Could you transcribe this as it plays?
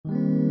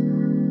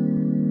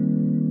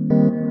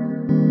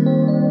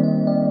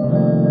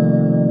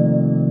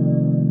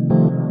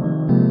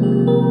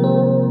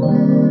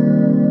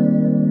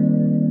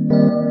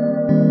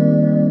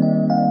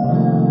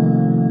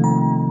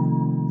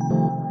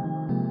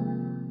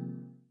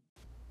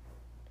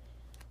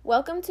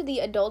Welcome to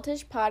the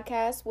Adultish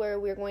podcast, where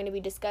we're going to be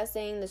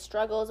discussing the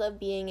struggles of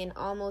being an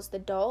almost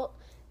adult.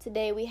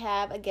 Today we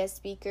have a guest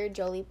speaker,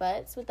 Jolie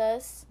Butts, with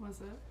us.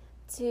 What's up?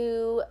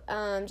 To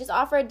just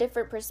offer a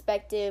different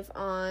perspective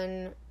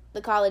on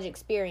the college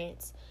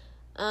experience.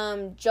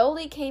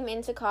 Jolie came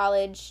into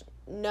college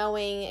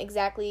knowing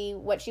exactly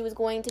what she was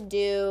going to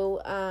do,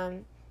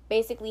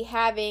 basically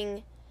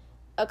having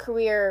a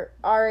career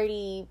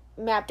already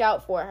mapped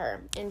out for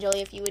her. And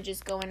Jolie, if you would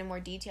just go into more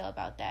detail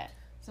about that.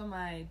 So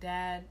my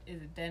dad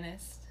is a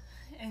dentist,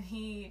 and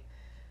he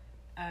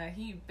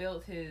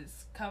built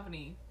his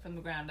company from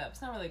the ground up.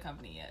 It's not really a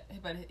company yet,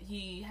 but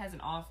he has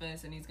an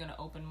office, and he's going to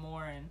open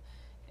more, and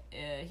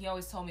he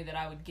always told me that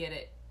I would get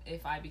it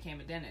if I became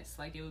a dentist.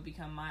 Like, it would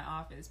become my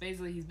office.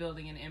 Basically, he's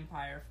building an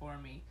empire for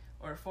me,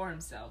 or for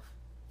himself,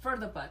 for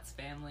the Butts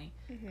family.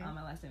 Mm-hmm.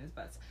 My last name is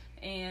Butts.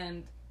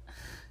 And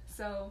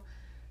so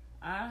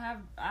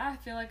I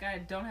feel like I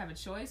don't have a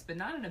choice, but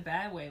not in a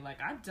bad way.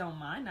 Like, I don't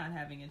mind not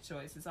having a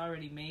choice. It's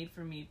already made for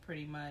me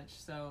pretty much.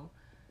 So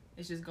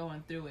it's just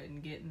going through it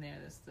and getting there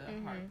that's the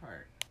hard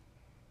part.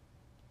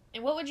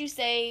 And what would you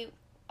say,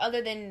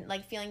 other than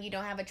like feeling you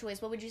don't have a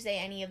choice, what would you say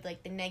any of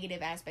like the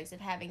negative aspects of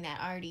having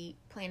that already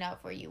planned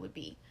out for you would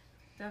be?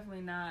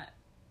 Definitely not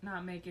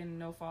making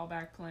no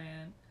fallback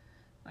plan.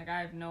 Like,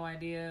 I have no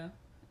idea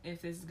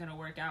if this is gonna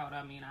work out.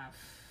 I mean,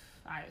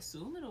 I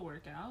assume it'll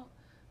work out.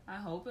 I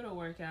hope it'll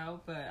work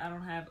out, but I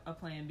don't have a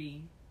plan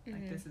B.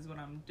 Like, this is what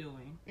I'm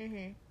doing.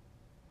 Mm-hmm.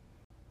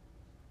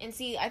 And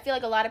see, I feel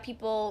like a lot of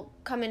people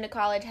come into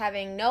college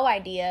having no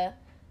idea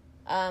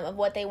of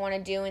what they want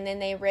to do, and then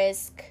they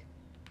risk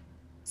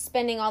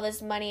spending all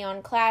this money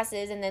on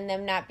classes and then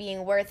them not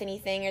being worth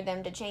anything, or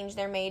them to change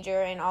their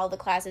major and all the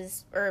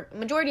classes, or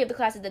majority of the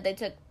classes that they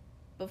took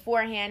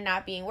beforehand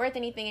not being worth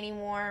anything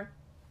anymore,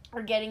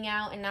 or getting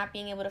out and not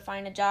being able to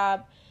find a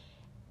job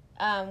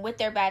with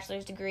their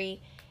bachelor's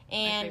degree.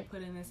 And like, they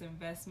put in this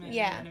investment,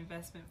 yeah, and that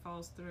investment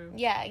falls through.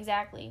 Yeah,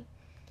 exactly.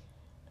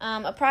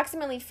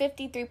 Approximately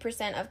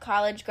 53% of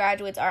college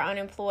graduates are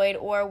unemployed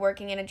or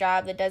working in a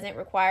job that doesn't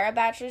require a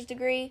bachelor's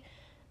degree.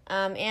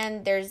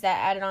 And there's that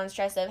added on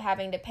stress of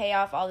having to pay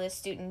off all this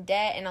student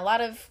debt. And a lot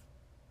of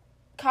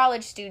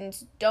college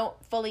students don't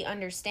fully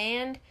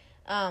understand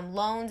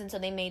loans, and so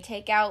they may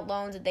take out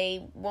loans that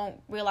they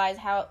won't realize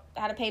how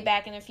to pay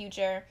back in the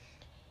future.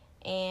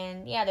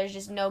 And yeah, there's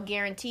just no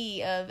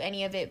guarantee of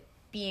any of it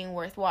being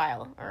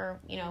worthwhile or,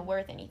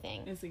 worth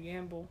anything. It's a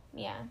gamble.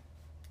 Yeah,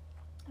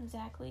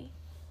 exactly.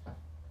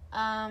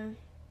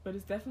 But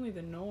it's definitely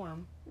the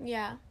norm.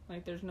 Yeah.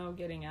 Like, there's no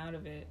getting out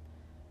of it.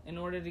 In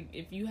order to,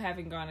 if you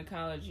haven't gone to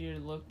college, you're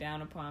looked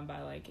down upon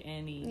by, like,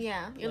 any.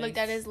 Yeah, you're looked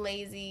at as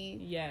lazy.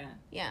 Yeah.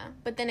 Yeah,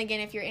 but then again,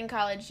 if you're in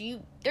college,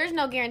 there's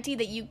no guarantee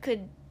that you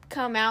could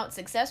come out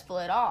successful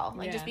at all.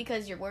 Like, just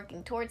because you're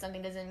working towards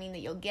something doesn't mean that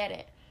you'll get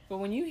it. But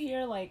when you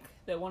hear, like,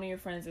 that one of your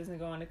friends isn't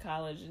going to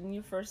college, and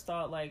your first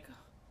thought, like,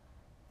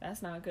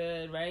 that's not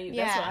good, right?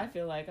 Yeah. That's what I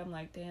feel like. I'm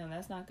like, damn,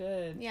 that's not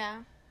good. Yeah.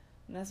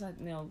 And that's like,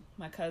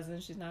 my cousin,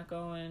 she's not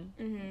going.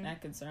 Mm-hmm.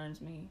 That concerns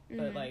me. Mm-hmm.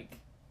 But, like,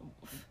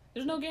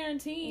 there's no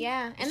guarantee.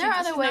 Yeah, and there are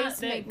other ways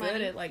to make money.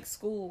 Good at, like,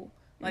 school.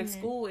 Like,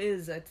 school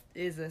is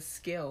a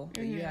skill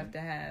that you have to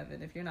have.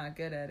 And if you're not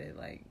good at it,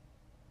 like,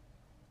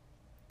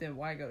 then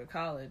why go to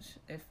college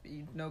if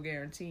you no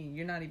guarantee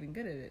you're not even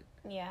good at it?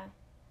 Yeah.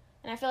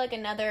 And I feel like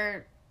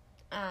another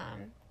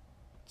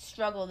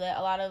struggle that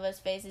a lot of us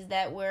face is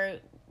that we're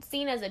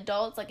seen as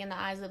adults, like, in the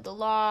eyes of the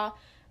law,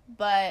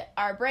 but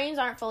our brains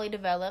aren't fully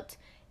developed,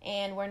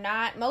 and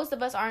most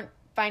of us aren't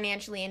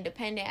financially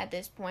independent at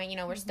this point.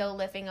 We're still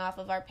living off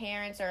of our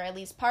parents, or at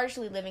least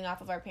partially living off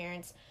of our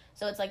parents.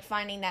 So it's like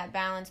finding that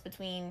balance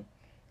between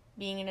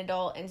being an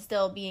adult and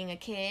still being a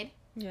kid.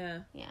 Yeah.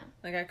 Yeah.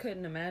 Like, I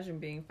couldn't imagine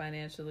being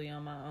financially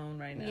on my own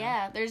right now.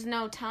 Yeah, there's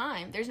no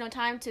time. There's no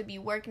time to be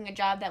working a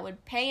job that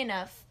would pay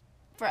enough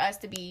for us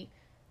to be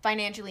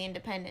financially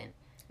independent.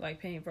 Like,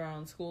 paying for our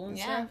own school and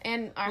stuff? Yeah,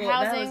 and our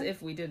housing. That was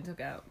if we didn't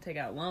take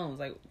out loans.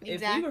 Like, exactly.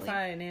 If we were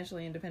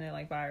financially independent,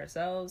 like, by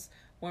ourselves,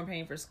 weren't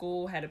paying for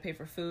school, had to pay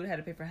for food, had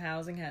to pay for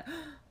housing,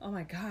 oh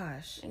my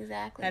gosh.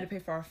 Exactly. Had to pay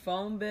for our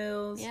phone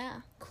bills. Yeah.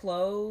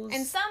 Clothes.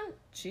 And some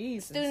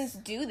students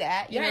do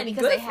that,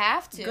 because they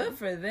have to. Good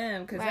for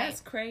them, because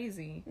that's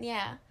crazy.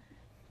 Yeah.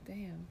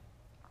 Damn.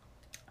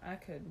 I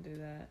couldn't do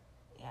that.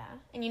 Yeah.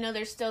 And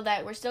there's still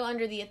that we're still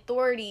under the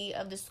authority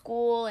of the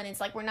school, and it's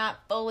like we're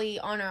not fully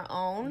on our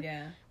own.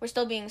 Yeah. We're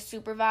still being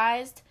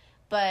supervised,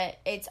 but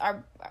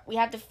we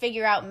have to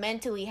figure out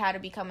mentally how to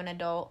become an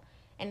adult.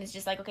 And it's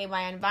just like, okay,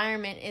 my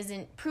environment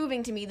isn't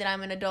proving to me that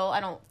I'm an adult. I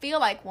don't feel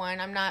like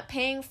one. I'm not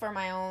paying for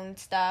my own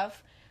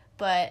stuff,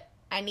 but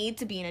I need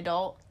to be an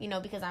adult,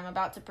 because I'm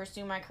about to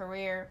pursue my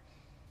career.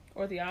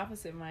 Or the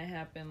opposite might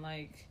happen,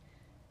 like,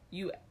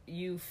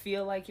 you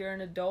feel like you're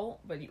an adult,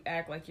 but you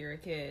act like you're a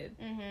kid.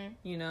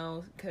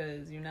 Mm-hmm.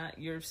 Because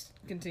you're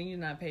continue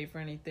to not pay for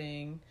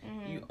anything.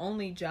 Mm-hmm. Your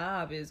only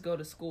job is go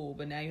to school,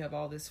 but now you have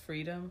all this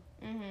freedom.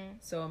 Mm-hmm.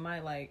 So it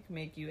might, like,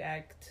 make you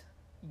act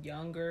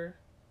younger,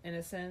 in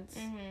a sense.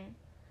 Mm-hmm.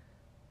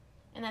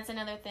 And that's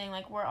another thing,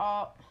 like, we're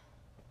all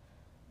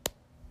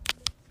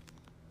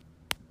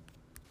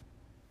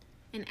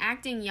And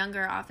acting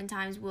younger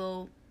oftentimes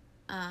will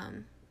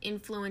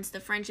influence the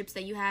friendships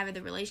that you have or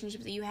the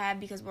relationships that you have,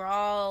 because we're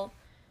all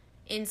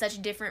in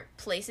such different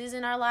places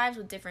in our lives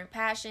with different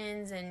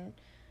passions and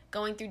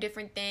going through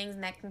different things,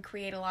 and that can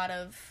create a lot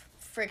of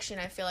friction,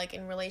 I feel like,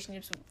 in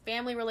relationships,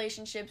 family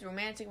relationships,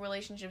 romantic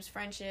relationships,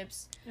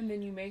 friendships. And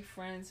then you make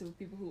friends with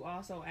people who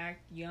also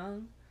act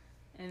young,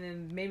 and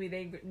then maybe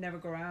they never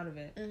grow out of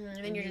it. Mm-hmm.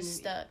 And then you're just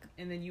stuck.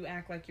 And then you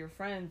act like your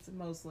friends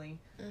mostly,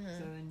 mm-hmm.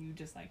 so then you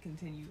just like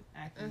continue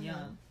acting mm-hmm.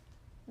 young.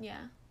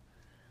 Yeah.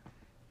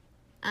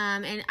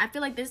 And I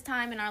feel like this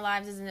time in our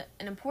lives is an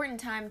important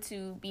time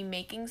to be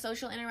making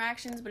social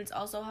interactions, but it's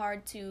also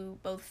hard to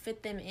both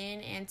fit them in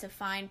and to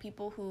find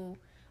people who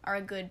are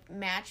a good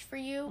match for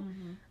you,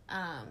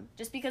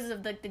 just because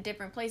of the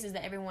different places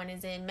that everyone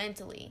is in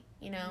mentally,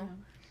 you know?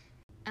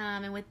 Yeah.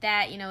 And with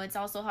that, you know, it's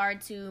also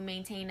hard to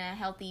maintain a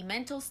healthy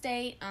mental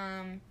state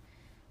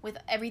with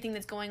everything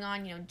that's going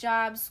on, you know,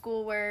 jobs,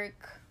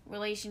 schoolwork,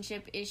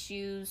 relationship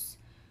issues.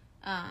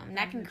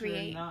 That can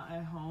create... You're not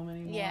at home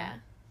anymore. Yeah.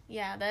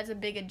 Yeah, that's a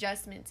big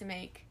adjustment to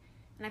make.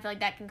 And I feel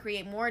like that can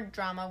create more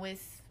drama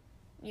with,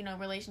 you know,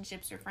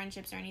 relationships or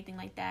friendships or anything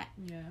like that.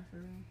 Yeah, for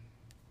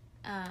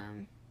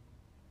real.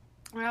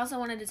 I also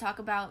wanted to talk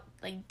about,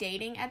 like,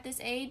 dating at this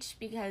age,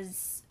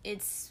 because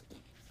it's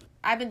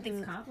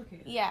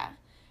complicated. Yeah.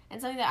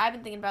 And something that I've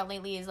been thinking about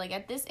lately is, like,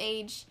 at this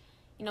age,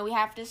 you know, we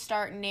have to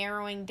start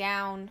narrowing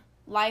down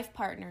life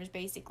partners,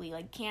 basically.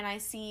 Like, can I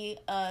see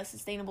a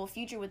sustainable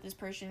future with this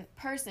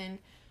person,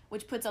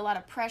 which puts a lot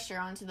of pressure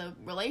onto the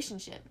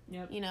relationship.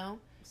 Yep. You know?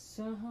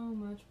 So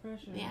much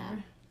pressure. Yeah.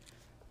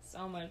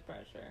 So much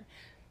pressure.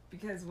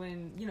 Because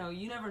when, you know,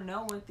 you never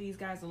know what these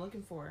guys are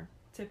looking for,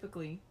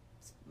 typically.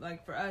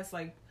 Like, for us,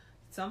 like,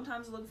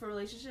 sometimes they're looking for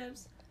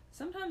relationships.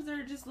 Sometimes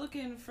they're just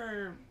looking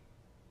for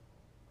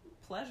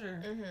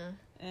pleasure. Mm-hmm.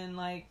 And,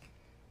 like,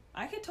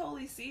 I could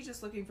totally see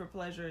just looking for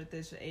pleasure at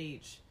this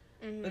age.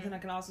 Mm-hmm. But then I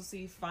can also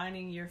see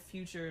finding your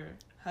future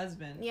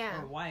husband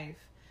or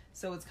wife.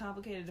 So it's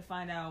complicated to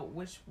find out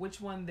which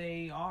one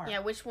they are. Yeah,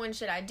 which one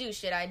should I do?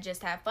 Should I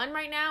just have fun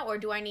right now, or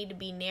do I need to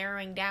be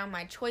narrowing down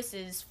my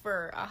choices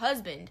for a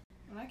husband?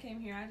 When I came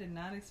here, I did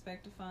not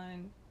expect to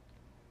find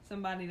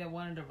somebody that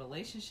wanted a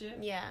relationship.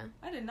 Yeah.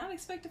 I did not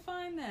expect to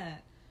find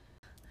that.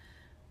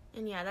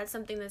 And yeah, that's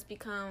something that's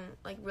become,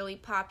 like, really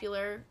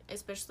popular,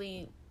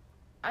 especially,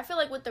 I feel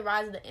like with the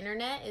rise of the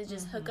internet, is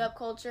just hookup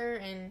culture,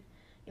 and,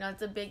 you know,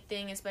 it's a big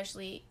thing,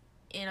 especially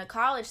in a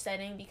college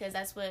setting, because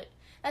that's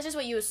just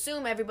what you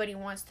assume everybody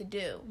wants to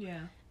do. Yeah.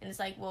 And it's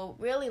like, well,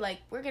 really, like,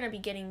 we're going to be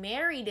getting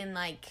married in,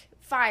 like,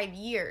 5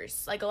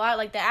 years. Like, a lot,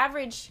 like, the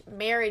average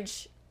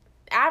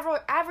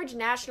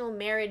national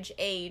marriage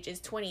age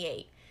is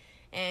 28.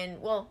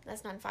 And, well,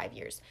 that's not in 5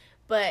 years.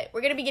 But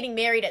we're going to be getting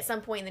married at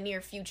some point in the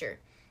near future.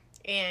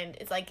 And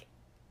it's like,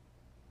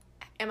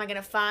 am I going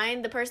to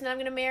find the person that I'm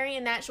going to marry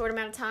in that short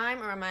amount of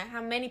time? Or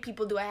how many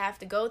people do I have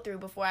to go through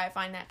before I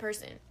find that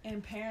person?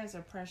 And parents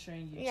are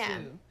pressuring you,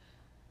 too.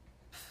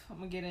 I'm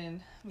gonna get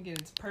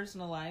into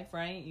personal life,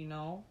 right? You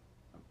know,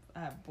 I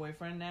have a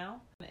boyfriend now,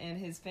 and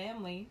his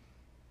family,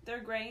 they're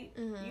great.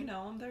 Mm-hmm. You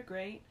know them, they're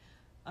great,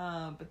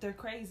 but they're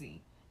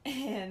crazy,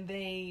 and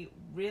they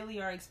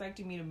really are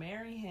expecting me to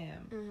marry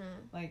him. Mm-hmm.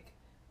 Like,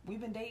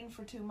 we've been dating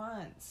for 2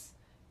 months,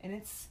 and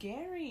it's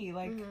scary.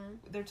 Like,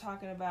 they're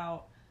talking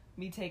about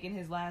me taking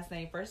his last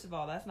name. First of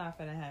all, that's not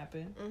gonna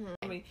happen. Mm-hmm.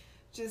 I mean,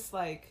 just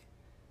like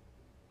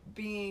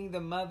being the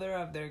mother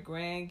of their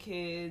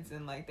grandkids,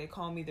 and like they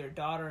call me their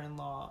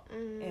daughter-in-law,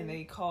 and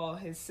they call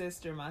his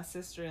sister my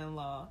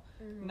sister-in-law.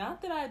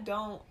 Not that I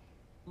don't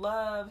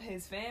love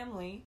his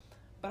family,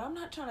 but I'm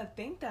not trying to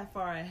think that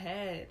far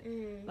ahead.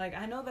 Like,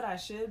 I know that I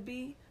should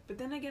be, but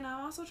then again,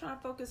 I'm also trying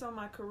to focus on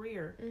my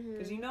career,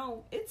 because you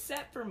know, it's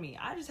set for me.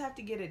 I just have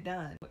to get it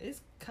done.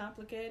 It's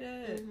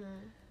complicated.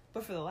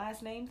 But for the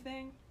last name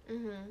thing,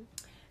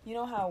 you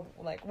know how,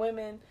 like,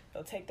 women,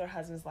 they'll take their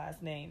husband's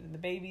last name, and the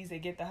babies, they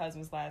get the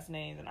husband's last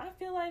names, and I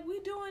feel like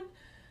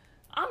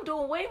I'm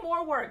doing way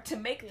more work to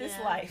make this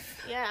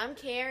life. Yeah, I'm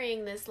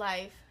carrying this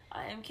life.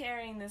 I am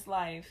carrying this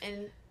life.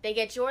 And they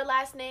get your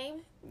last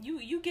name?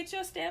 You get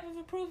your stamp of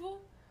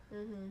approval?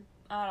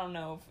 I don't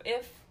know.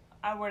 If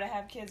I were to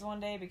have kids one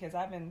day, because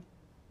I've been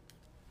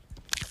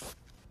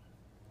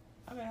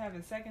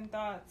having second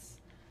thoughts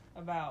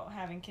about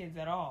having kids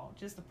at all.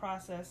 Just the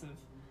process of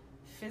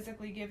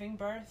physically giving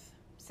birth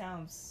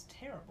sounds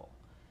terrible.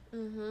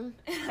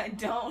 I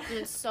don't. And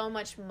it's so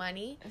much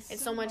money.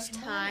 It's so much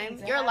time.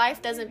 Money. Your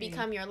life doesn't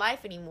become your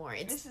life anymore.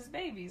 This is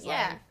baby's life.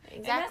 Yeah,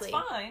 exactly. And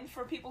that's fine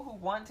for people who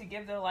want to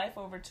give their life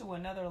over to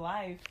another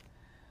life.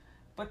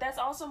 But that's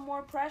also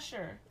more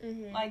pressure.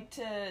 Like,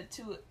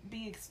 to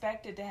be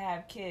expected to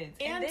have kids.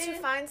 And then,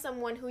 to find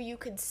someone who you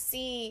could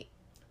see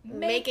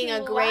making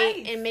a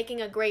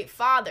great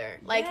father.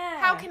 Like,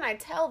 how can I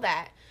tell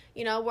that?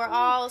 You know, we're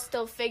all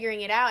still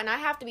figuring it out, and I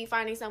have to be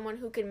finding someone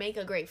who can make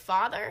a great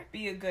father.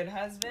 Be a good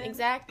husband.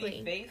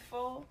 Exactly. Be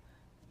faithful.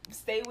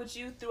 Stay with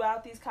you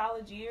throughout these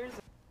college years.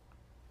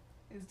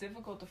 It's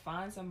difficult to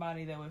find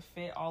somebody that would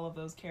fit all of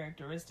those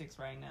characteristics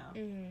right now.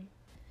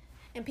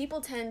 And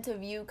people tend to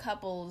view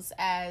couples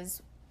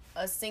as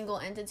a single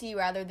entity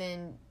rather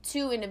than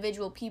two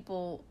individual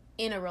people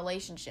in a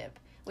relationship,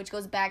 which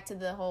goes back to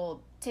the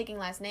whole taking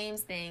last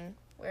names thing.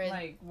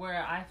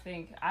 Where I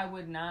think I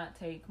would not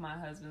take my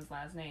husband's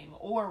last name,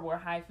 or we're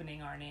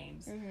hyphening our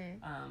names,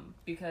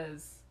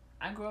 because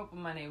I grew up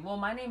with my name. Well,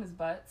 my name is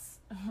Butts,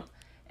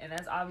 and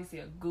that's obviously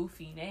a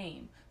goofy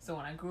name. So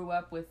when I grew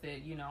up with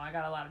it, I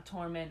got a lot of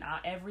torment.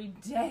 Every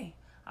day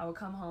I would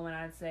come home and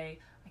I'd say,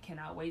 I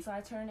cannot wait till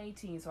I turn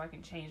 18 so I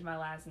can change my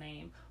last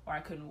name, or I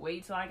couldn't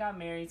wait till I got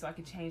married so I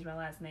could change my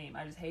last name.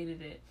 I just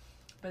hated it.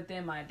 But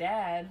then my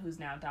dad, who's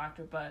now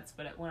Dr. Butts,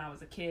 but when I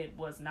was a kid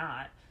was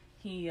not,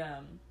 he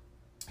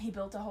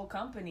built a whole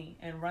company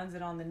and runs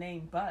it on the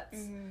name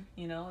Butts.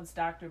 It's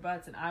Dr.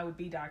 Butts, and I would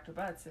be Dr.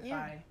 Butts if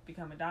I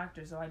become a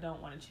doctor, so I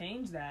don't want to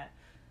change that,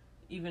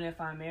 even if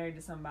I'm married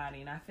to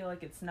somebody. And I feel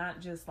like it's not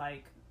just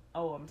like,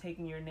 oh, I'm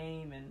taking your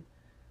name and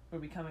we're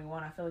becoming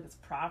one. I feel like it's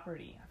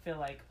property. I feel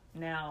like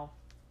now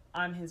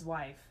I'm his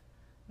wife.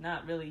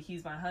 Not really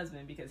he's my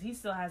husband, because he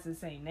still has the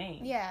same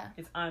name. Yeah.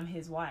 It's I'm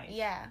his wife.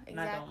 Yeah, exactly. And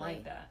I don't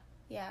like that.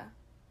 Yeah.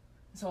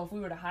 So if we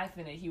were to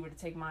hyphen it, he were to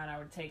take mine, I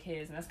would take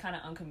his. And that's kind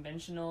of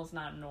unconventional. It's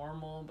not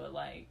normal, but,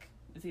 like,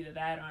 it's either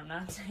that or I'm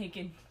not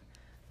taking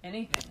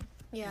anything.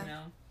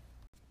 Yeah.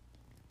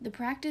 The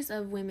practice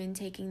of women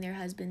taking their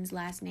husband's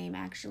last name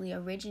actually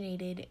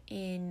originated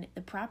in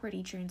the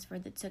property transfer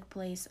that took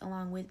place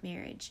along with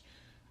marriage.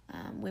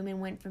 Women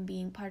went from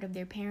being part of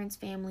their parents'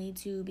 family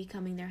to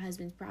becoming their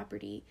husband's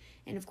property.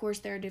 And of course,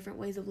 there are different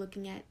ways of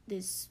looking at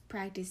this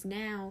practice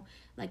now.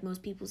 Like,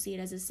 most people see it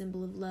as a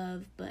symbol of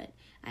love, but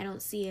I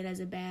don't see it as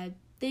a bad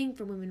thing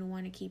for women to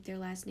want to keep their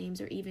last names,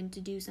 or even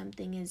to do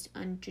something as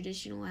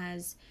untraditional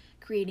as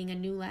creating a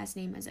new last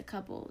name as a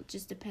couple. It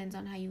just depends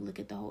on how you look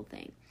at the whole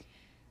thing.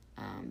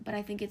 But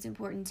I think it's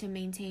important to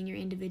maintain your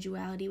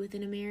individuality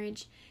within a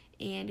marriage.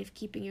 And if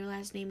keeping your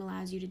last name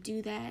allows you to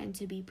do that and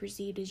to be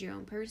perceived as your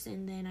own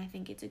person, then I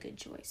think it's a good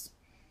choice.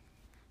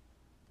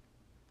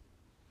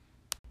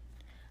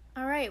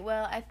 All right,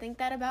 well, I think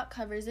that about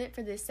covers it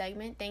for this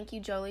segment. Thank you,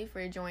 Jolie,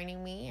 for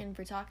joining me and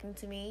for talking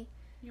to me.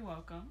 You're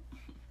welcome.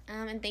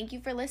 And thank you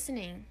for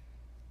listening.